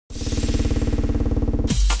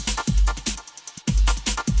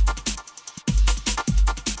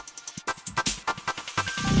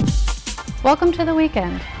Welcome to the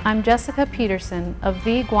weekend. I'm Jessica Peterson of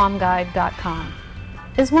TheGuamGuide.com.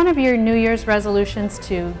 Is one of your New Year's resolutions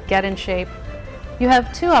to get in shape? You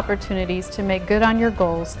have two opportunities to make good on your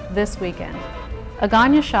goals this weekend.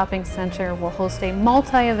 Agana Shopping Center will host a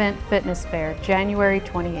multi-event fitness fair January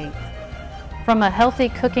 28th. From a healthy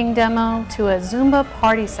cooking demo to a Zumba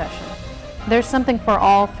party session, there's something for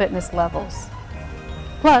all fitness levels.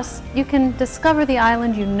 Plus, you can discover the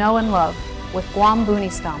island you know and love with Guam Boonie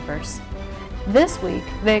Stompers. This week,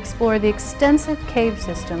 they explore the extensive cave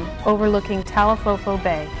system overlooking Talafofo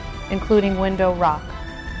Bay, including Window Rock.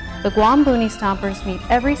 The Guam Boonie Stompers meet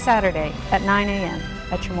every Saturday at 9 a.m.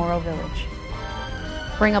 at Chamorro Village.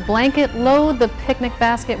 Bring a blanket, load the picnic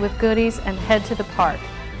basket with goodies, and head to the park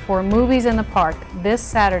for Movies in the Park this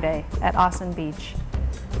Saturday at Asen Beach.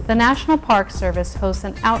 The National Park Service hosts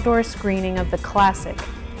an outdoor screening of the classic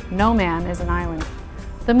No Man is an Island.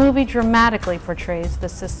 The movie dramatically portrays the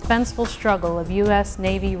suspenseful struggle of U.S.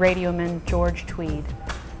 Navy radioman George Tweed.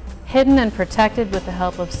 Hidden and protected with the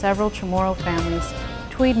help of several Chamorro families,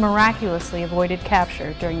 Tweed miraculously avoided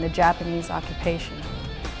capture during the Japanese occupation.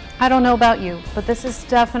 I don't know about you, but this is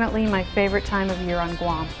definitely my favorite time of year on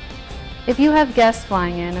Guam. If you have guests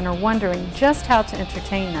flying in and are wondering just how to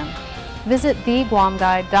entertain them, visit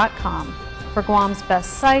TheGuamGuide.com for Guam's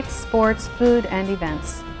best sites, sports, food, and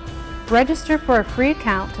events. Register for a free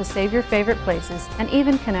account to save your favorite places and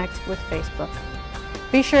even connect with Facebook.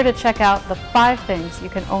 Be sure to check out the 5 things you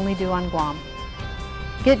can only do on Guam.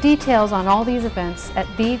 Get details on all these events at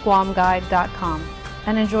TheGuamGuide.com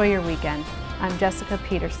and enjoy your weekend. I'm Jessica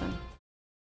Peterson.